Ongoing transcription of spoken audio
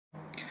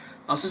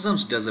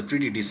OutSystems does a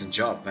pretty decent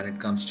job when it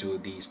comes to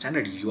the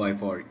standard UI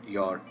for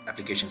your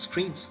application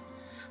screens.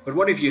 But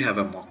what if you have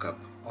a mockup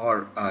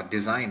or a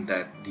design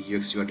that the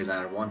UX UI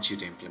designer wants you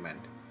to implement?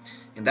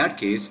 In that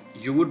case,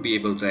 you would be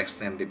able to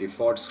extend the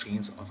default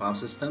screens of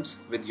OutSystems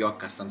with your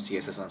custom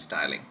CSS and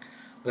styling.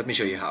 Let me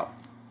show you how.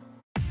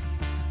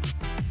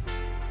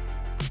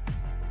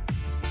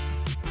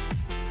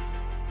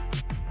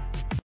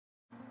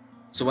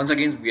 So once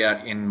again, we are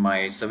in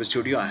my service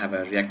studio. I have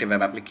a reactive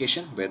web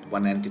application with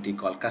one entity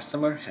called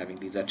customer having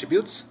these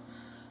attributes.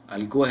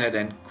 I'll go ahead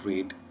and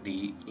create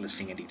the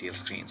listing and detail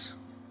screens.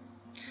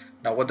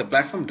 Now what the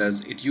platform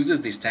does, it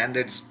uses the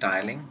standard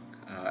styling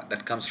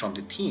that comes from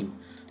the theme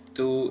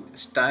to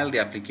style the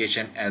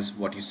application as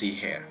what you see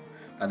here.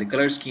 Now the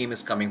color scheme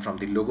is coming from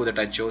the logo that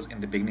I chose in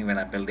the beginning when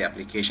I built the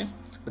application,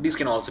 but these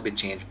can also be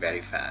changed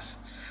very fast.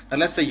 Now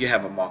let's say you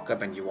have a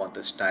mockup and you want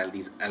to style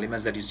these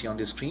elements that you see on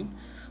the screen.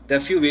 There are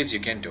a few ways you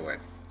can do it.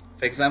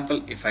 For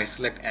example, if I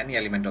select any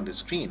element on the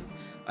screen,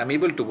 I'm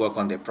able to work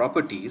on their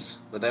properties,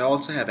 but I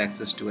also have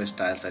access to a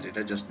styles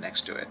editor just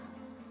next to it.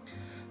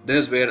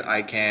 This is where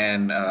I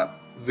can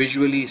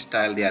visually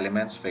style the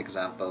elements, for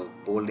example,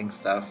 bolding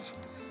stuff,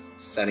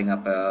 setting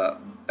up a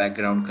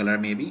background color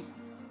maybe,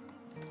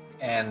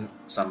 and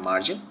some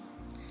margin.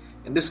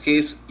 In this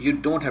case, you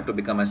don't have to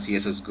become a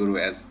CSS guru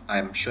as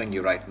I'm showing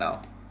you right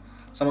now.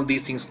 Some of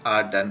these things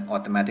are done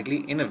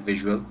automatically in a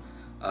visual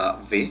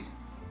way.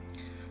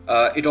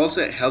 It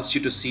also helps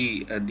you to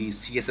see the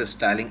CSS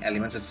styling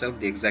elements itself,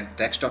 the exact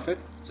text of it.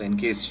 So in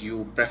case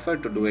you prefer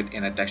to do it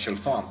in a textual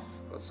form,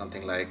 for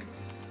something like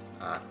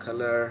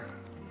color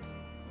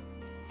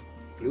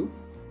blue,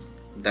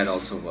 that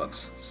also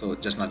works. So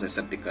just not just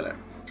set the color.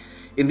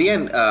 In the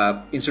end,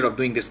 instead of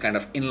doing this kind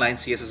of inline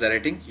CSS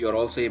editing, you're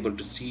also able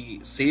to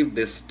save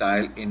this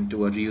style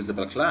into a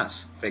reusable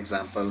class. For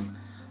example,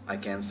 I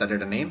can set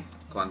it a name,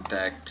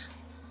 contact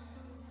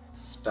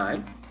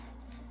style,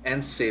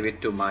 and save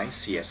it to my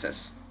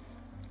CSS.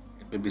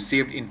 It will be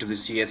saved into the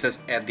CSS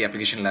at the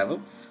application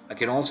level. I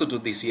can also do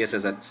the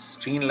CSS at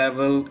screen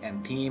level,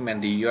 and theme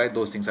and the UI,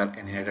 those things are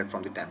inherited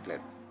from the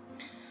template.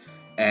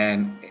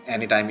 And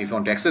anytime if you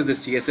want to access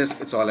this CSS,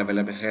 it's all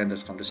available here, and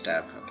that's from this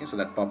tab. Okay, so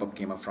that pop-up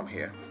came up from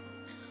here.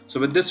 So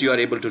with this, you are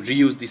able to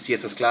reuse the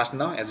CSS class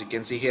now. As you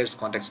can see here, it's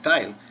contact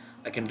style.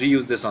 I can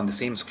reuse this on the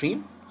same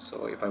screen.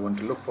 So if I want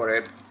to look for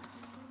it,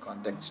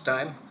 contact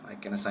style, I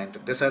can assign to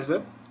this as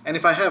well. And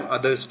if I have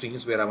other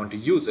screens where I want to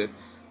use it,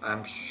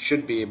 I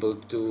should be able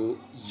to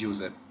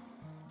use it.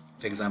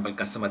 For example,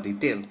 customer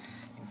detail.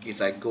 In case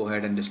I go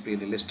ahead and display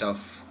the list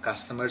of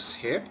customers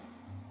here,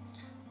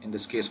 in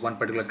this case one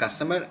particular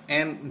customer,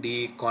 and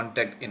the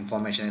contact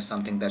information is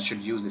something that should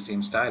use the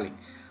same styling.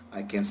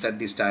 I can set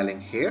the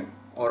styling here,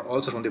 or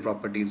also from the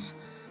properties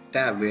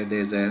tab where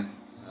there's a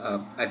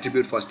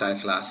attribute for style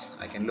class.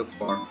 I can look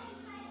for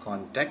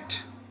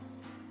contact,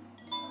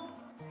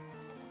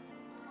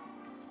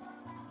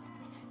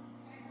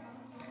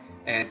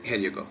 and here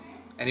you go,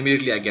 and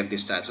immediately I get the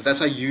style. So that's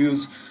why you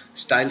use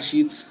style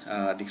sheets,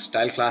 the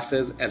style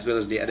classes, as well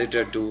as the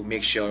editor to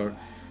make sure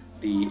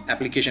the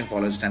application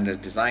follows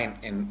standard design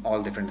in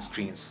all different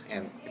screens,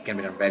 and it can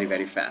be done very,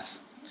 very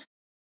fast.